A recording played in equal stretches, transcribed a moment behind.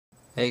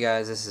Hey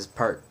guys, this is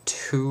part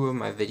 2 of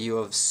my video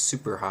of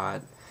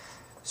SuperHot,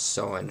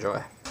 so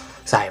enjoy.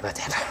 Sorry about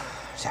that.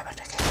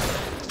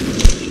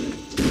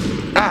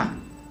 Ah!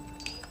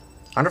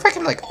 I wonder if I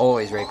can like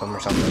always rape him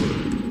or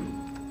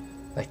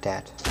something. Like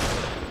that.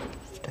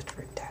 That's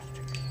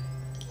fantastic.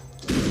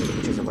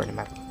 Which is a word in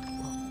my book.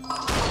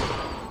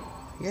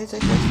 You guys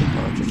like Western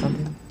poets or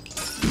something?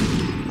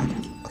 Oh, no.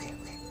 Okay.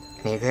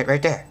 I need to get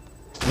right there.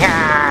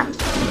 Yeah!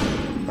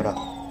 Hold on.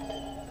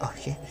 Oh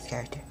shit, this guy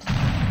right there.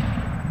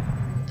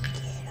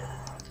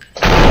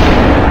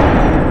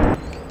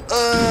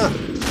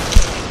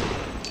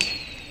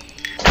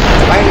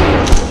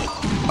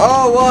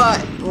 Oh,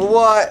 what?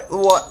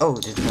 Oh,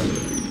 there's no.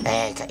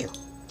 Hey, I got you.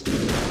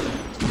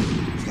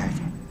 This guy right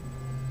there.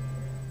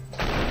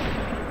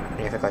 What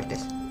do you look like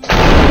this?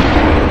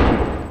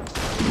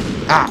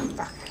 Ah,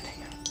 fuck.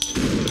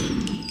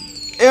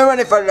 You're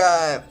running for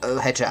the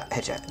headshot.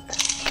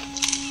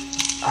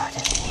 Oh,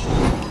 that's shit.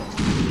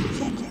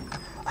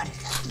 Oh, this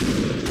guy.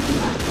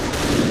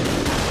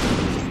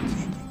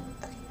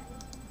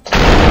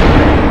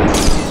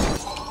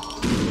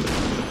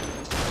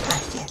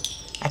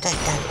 I thought you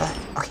died, but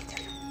okay, there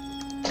we go.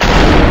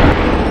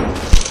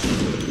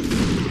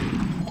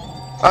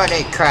 Oh,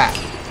 they crap.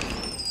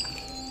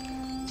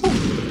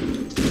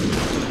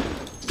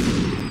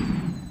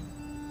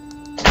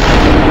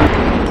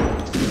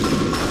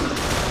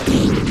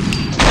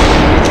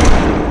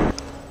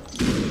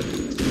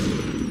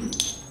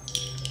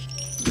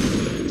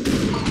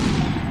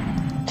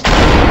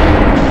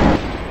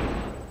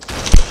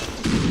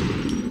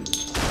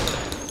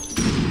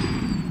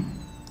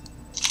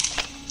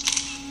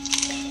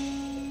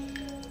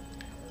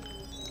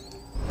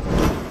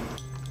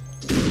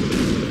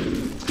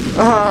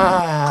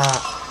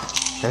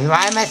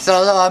 Why am I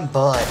so low on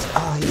bullets?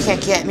 Oh, you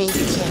can't get me. You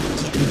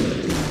can't get me.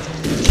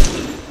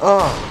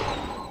 Oh.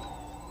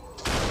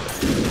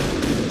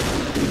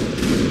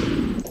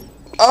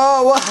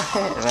 Oh, what?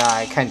 Well,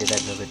 I kind of did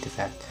that a little bit too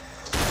fast.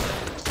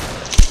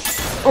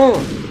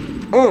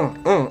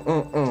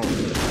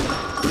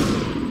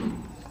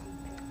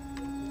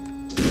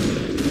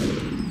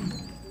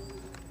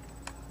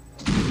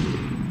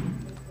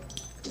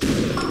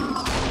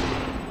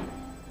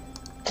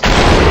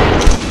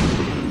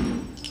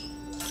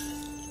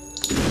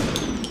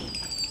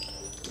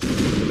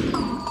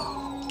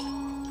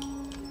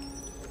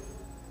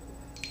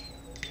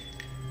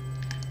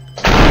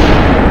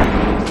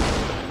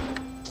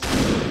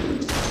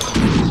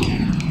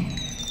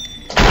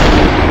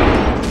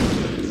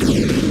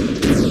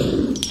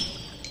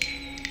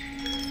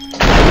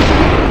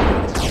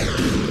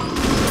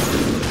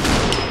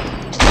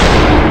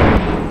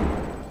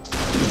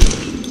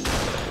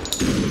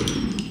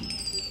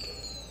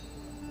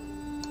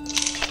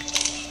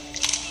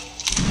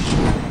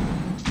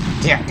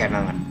 Yeah, get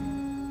another one.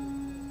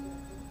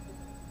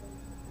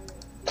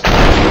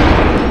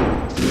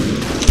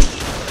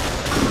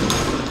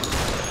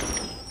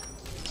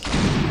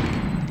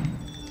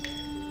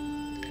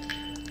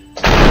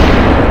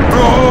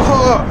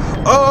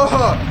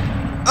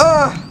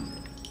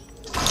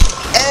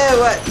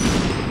 What?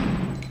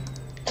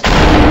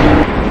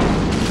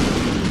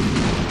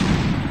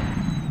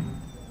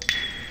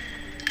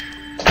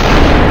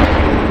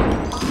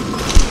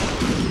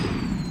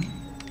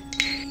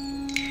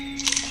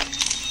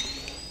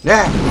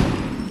 Yeah.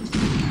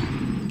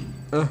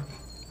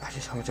 I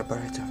just hung the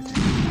birds over there.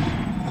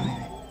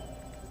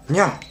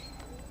 No.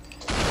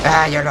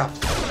 Ah, you're up.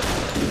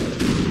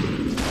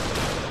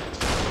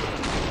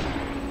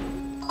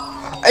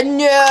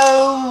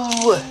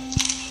 No.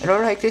 I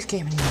don't like this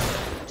game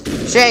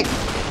anymore. Shake.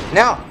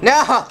 No.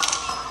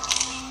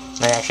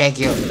 I shake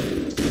you.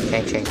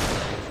 Shake.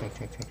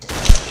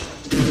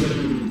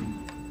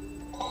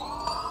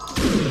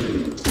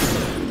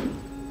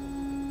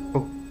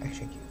 Oh, I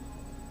shake you.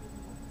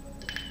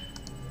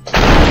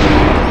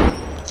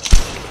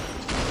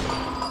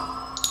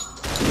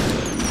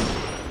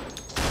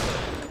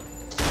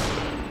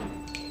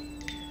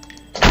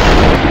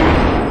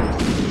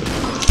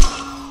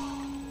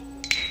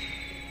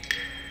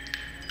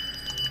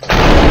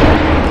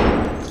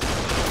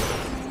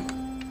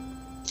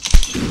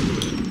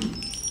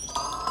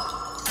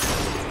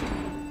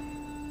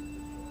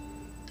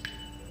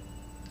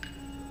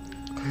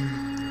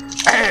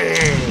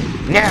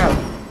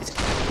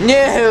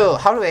 No!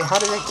 How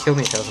did that kill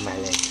me if that was on my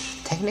leg?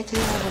 Technically,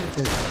 I want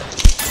to do it.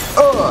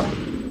 Oh!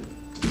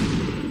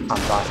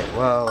 I'm bossing.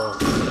 Whoa.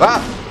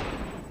 Ah!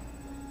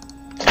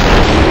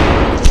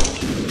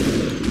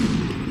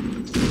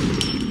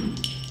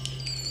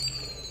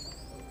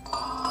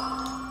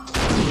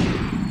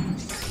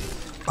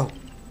 Oh,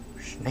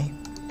 snap.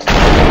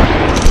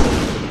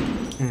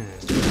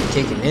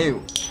 Taking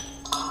new.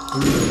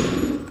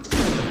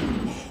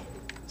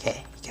 Okay,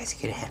 you guys are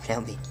gonna have to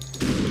help me.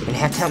 You're gonna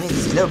have to tell me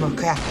this global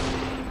crap.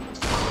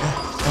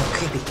 Oh,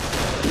 creepy.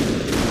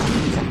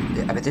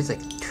 Oh, I bet there's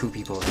like 2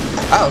 people.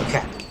 Oh,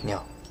 crap.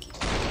 No.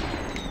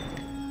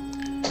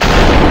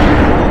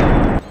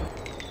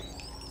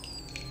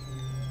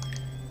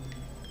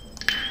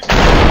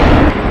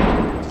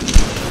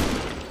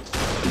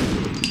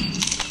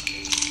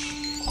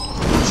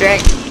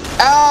 Shake!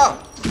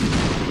 Oh!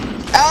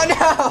 Oh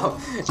no!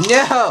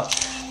 No!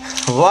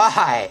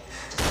 Why?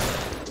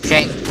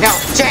 Shake! No!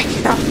 Shake!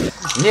 No!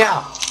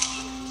 No!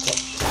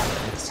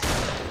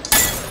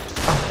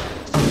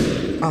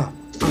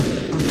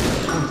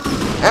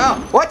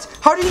 Oh! What?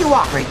 How did you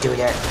walk right through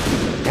there?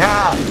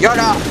 No!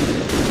 Yoda!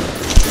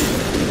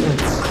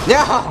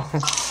 No!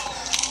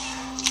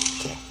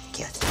 Okay,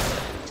 get it.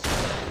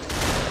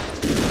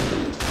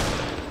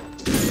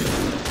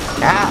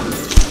 No!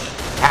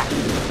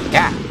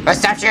 Yeah! But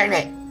stop shooting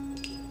me!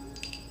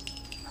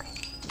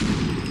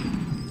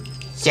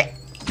 Shit!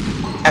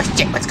 Oh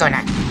shit, what's going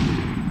on?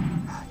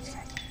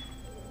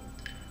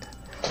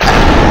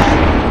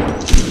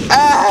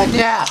 Oh,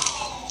 no!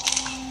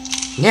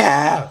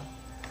 No!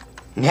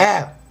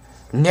 No!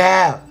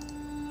 No!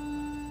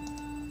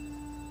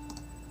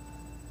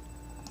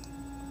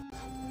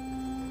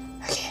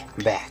 Okay,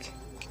 I'm back.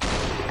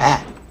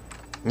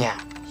 No.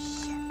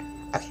 Shit.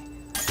 Okay.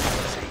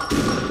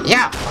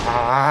 Yeah!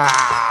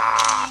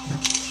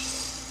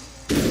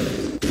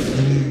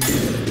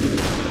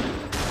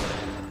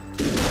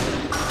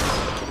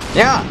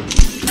 Yeah!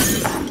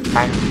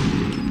 Fine.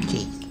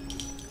 Jeez.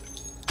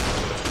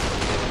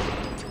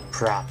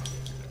 Problem.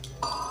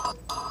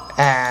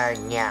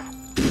 No.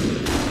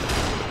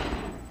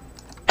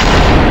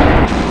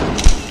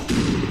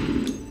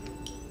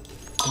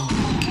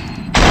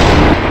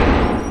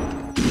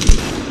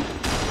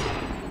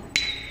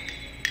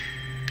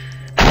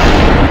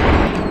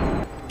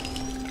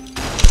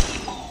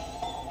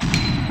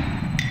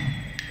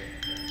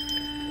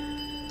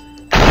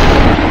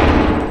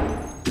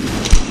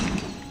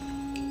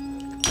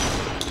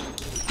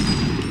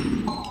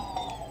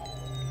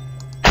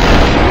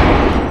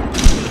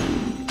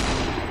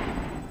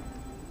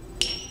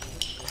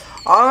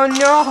 Oh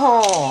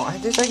no!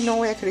 There's like no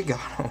way I could have got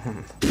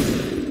him.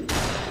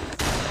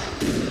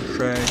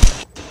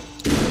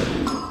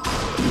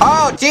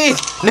 Oh jeez!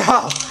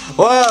 No!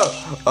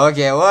 Whoa!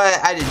 Okay, what?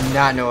 I did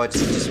not know what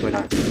just went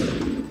on.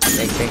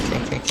 Think.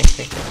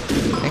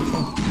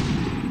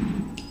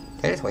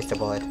 Did I just waste a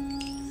bullet?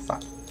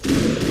 Fuck.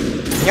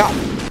 No!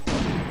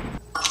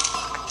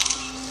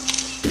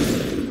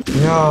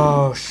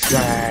 No,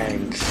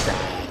 shank.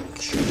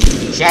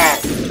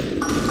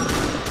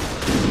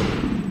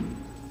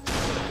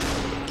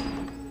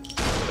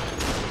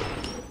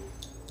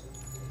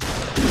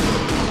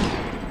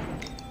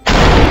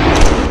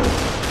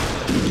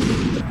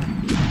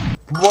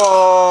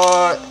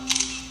 What?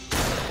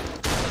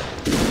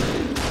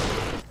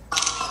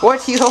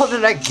 What? He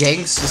holding a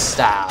gangster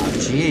style.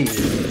 Jeez.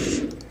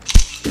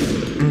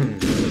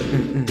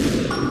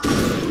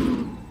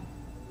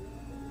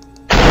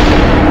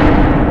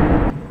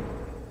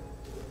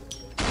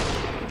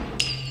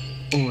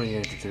 Oh, what do you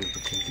have to do?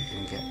 Okay, you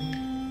can get me.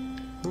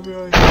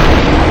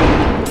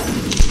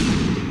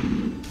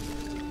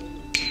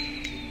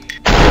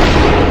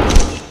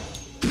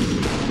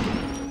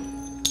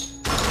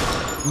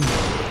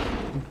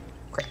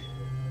 Crap.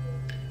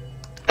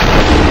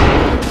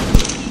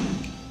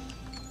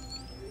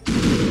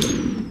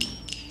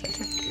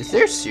 Is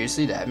there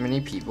seriously that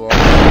many people? I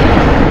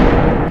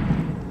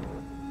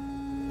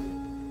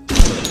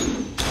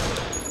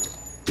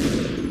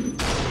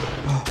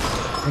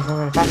think I'm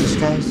gonna pass this,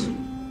 guys.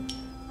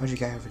 Where's your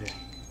guy over there?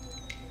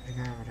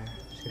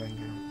 Let's see what I can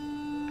get him.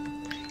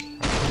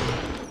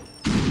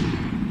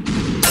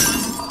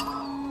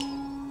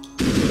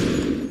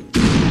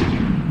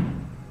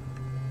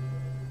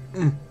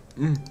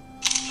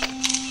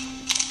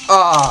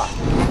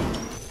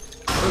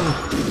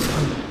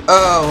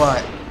 Oh,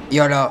 what?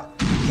 Yoda.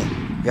 Okay.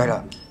 Yoda.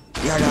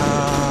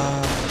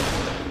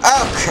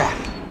 Oh, crap.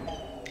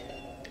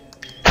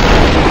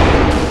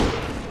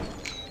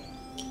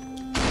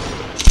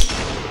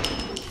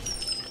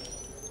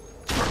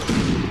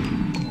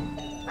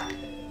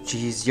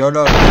 Jeez,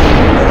 Yoda.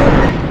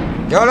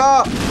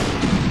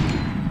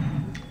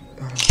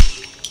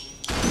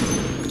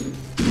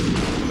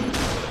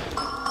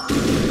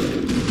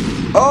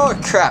 Oh,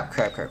 crap.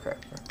 Okay,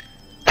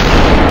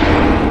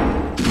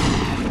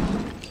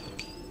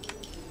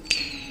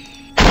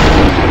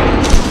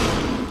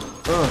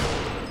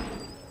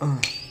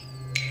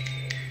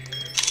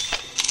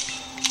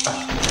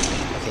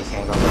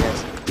 can't go over this.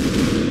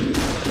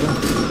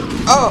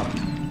 Oh!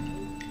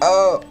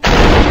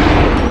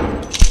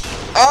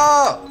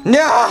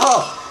 No!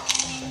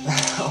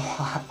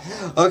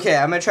 Okay,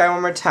 I'm gonna try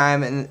one more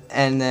time,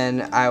 and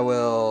then I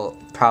will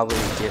probably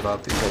give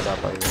up because I'll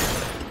probably.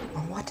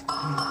 Oh, what?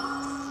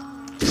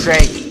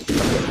 Shake.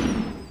 Okay.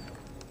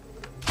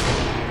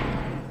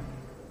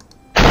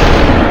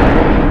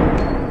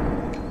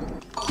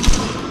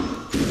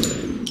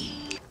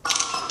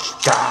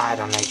 God, I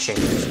don't like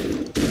shakers.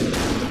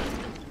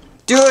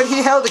 Dude,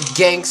 he held a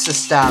gangster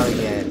style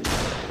again.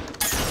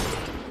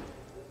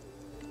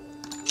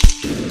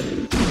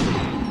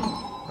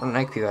 I don't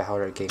like people that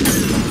hold a gangster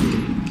style.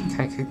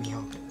 Kinda creep me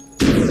out.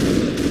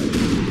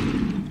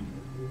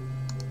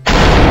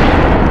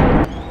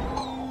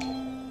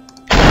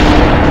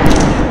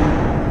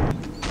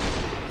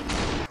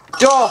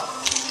 Oh!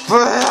 Oh,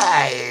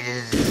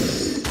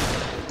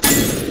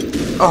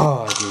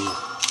 dude.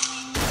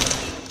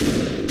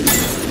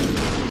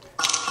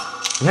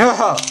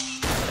 No!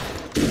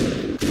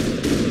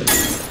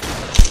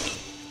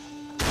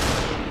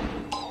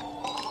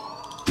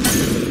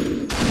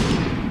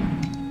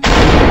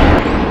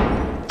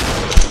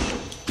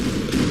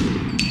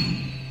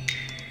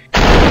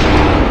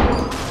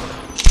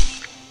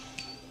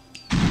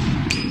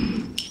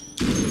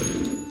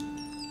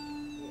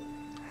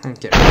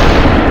 Okay.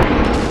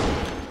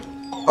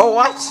 Oh,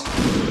 what?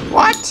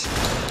 What?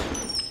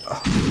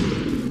 Oh.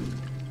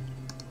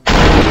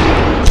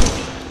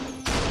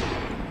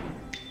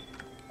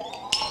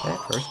 That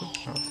person?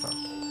 No, it's not.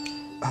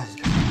 Oh, it's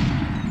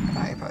I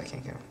probably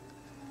can't get him.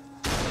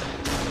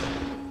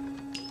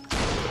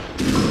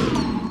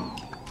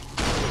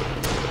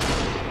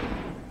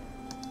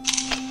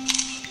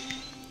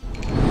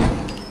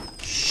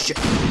 Shit.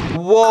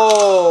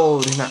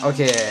 Whoa! Did not,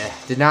 okay.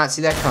 Did not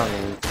see that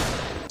coming.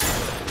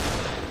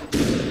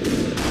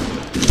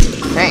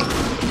 Hey!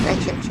 Hey,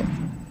 shit.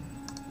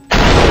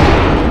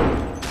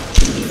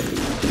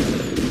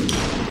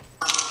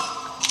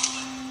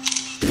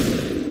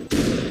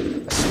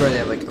 I swear they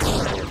have like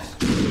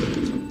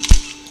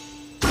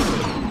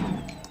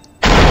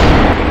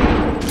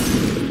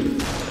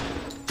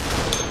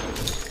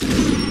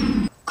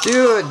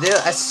dude,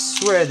 I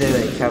swear they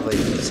like have like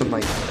some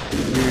like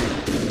weird.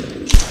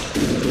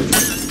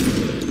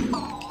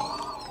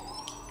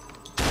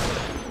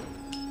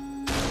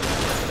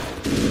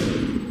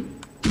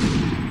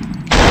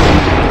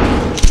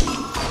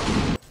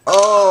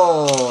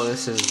 Oh,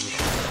 this is.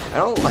 I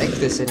don't like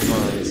this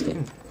anymore in this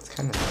game. It's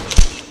kind of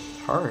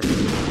hard.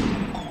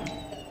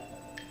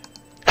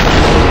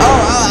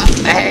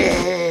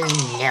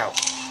 No.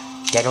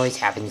 That always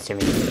happens to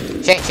me.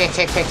 Shake.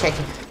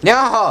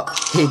 No!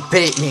 He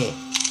bit me.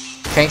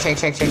 Shake.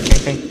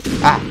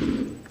 Ah.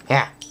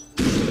 Yeah.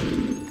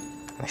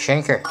 A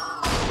shanker.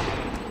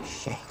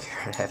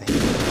 I'm having.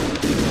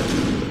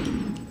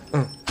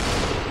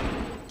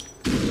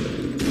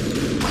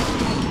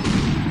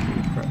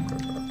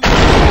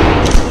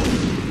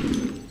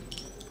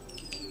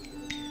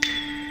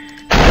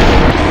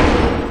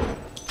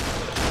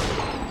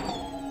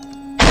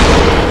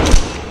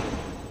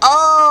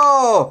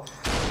 Oh!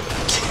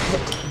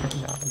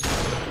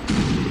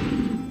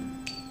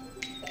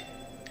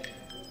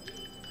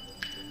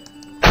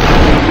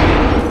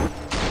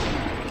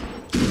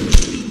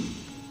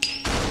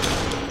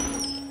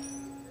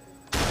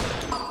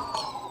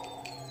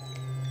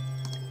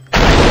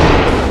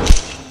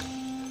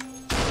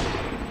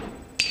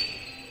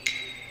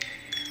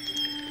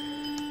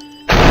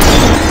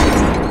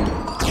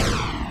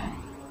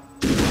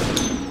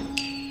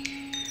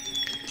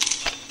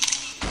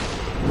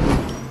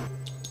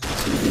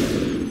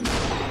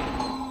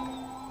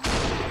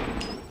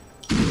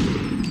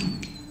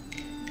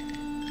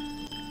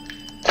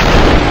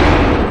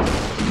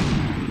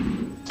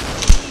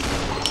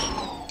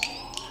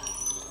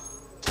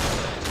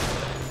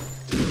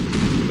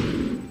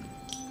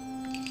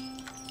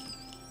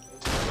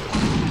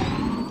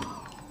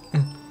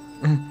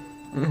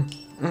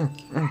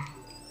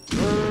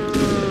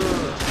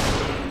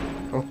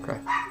 Okay.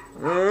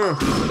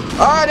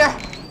 Oh no!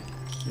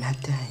 Not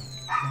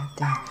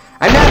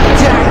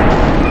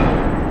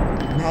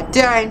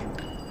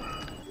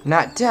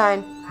dying.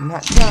 I'm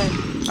not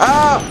dying.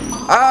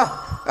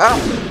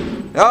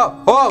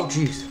 Oh,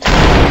 jeez.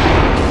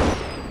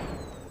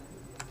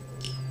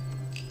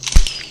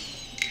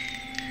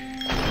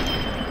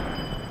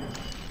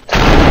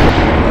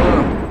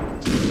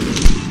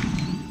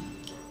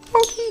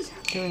 Oh, jeez,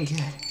 I'm doing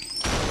good.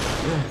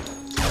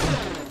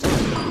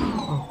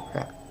 Oh,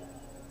 crap.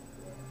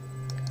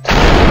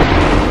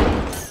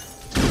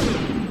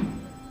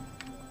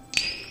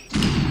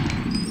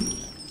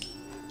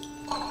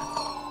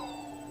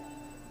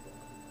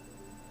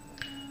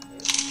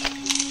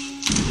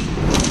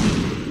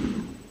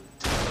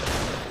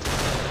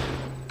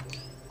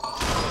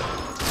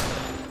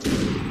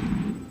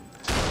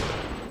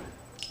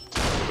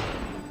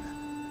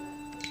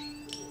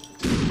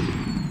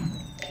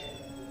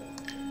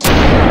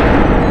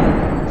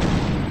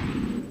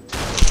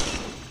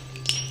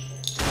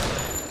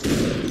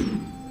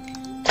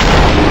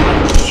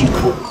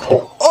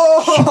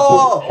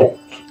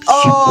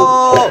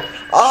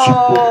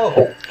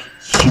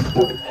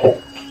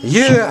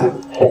 Yeah!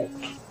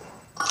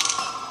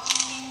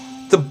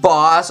 The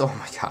boss! Oh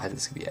my god,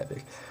 this is gonna be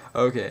epic.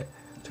 Okay,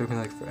 took me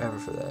like forever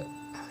for that.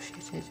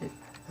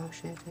 Oh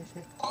shit.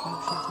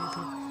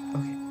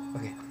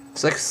 Okay.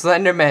 It's like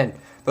Slenderman,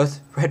 but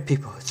red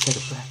people instead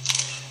of black.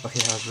 Okay,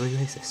 that was really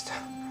racist.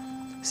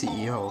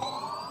 CEO.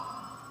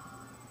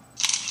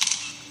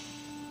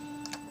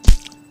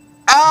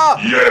 Oh!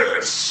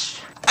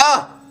 Yes!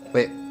 Oh!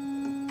 Wait.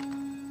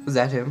 Was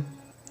that him?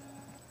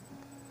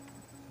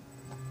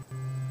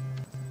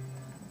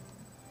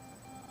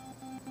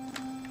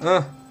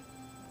 I'm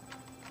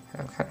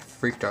kind of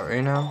freaked out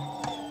right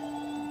now.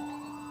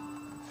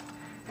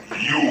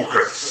 You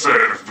have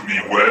served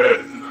me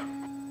well.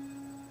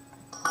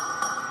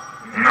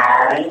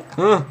 Now Now,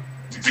 Huh.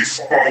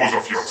 dispose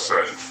of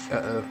yourself.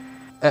 Uh-oh.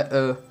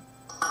 Uh-oh.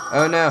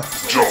 Oh no.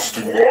 Just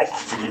walk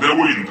through the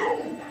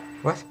window.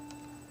 What?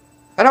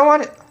 I don't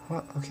want it.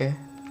 Well, okay.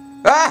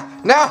 Ah!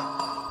 No!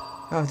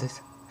 Oh, this.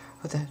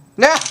 What the?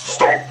 No!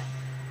 Stop.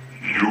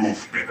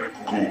 You've been a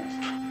good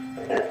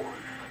boy.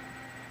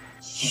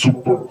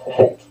 Super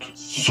hot.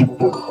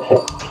 Super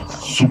hot.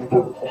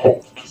 Super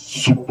hot.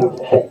 Super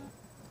hot.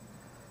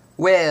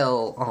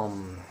 Well,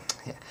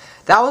 yeah.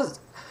 That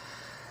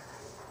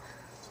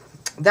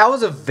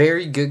was a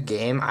very good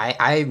game.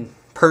 I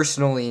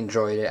personally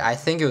enjoyed it. I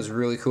think it was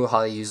really cool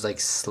how they used like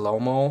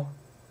slow-mo,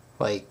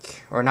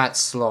 like, or not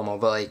slow-mo,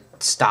 but like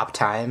stop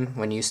time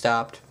when you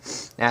stopped.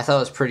 And I thought it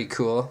was pretty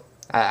cool.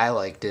 I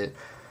liked it.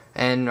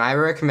 And I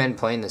recommend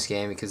playing this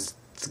game because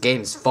the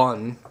game's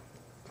fun,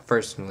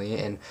 personally.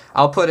 And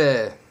I'll put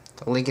a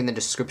link in the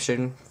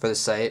description for the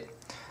site.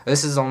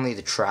 This is only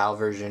the trial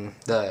version.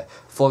 The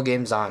full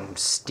game's on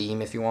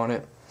Steam if you want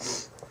it.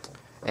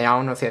 And I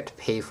don't know if you have to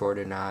pay for it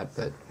or not,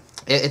 but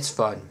it's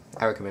fun.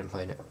 I recommend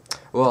playing it.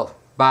 Well,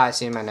 bye.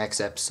 See you in my next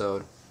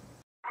episode.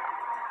 You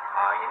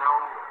know,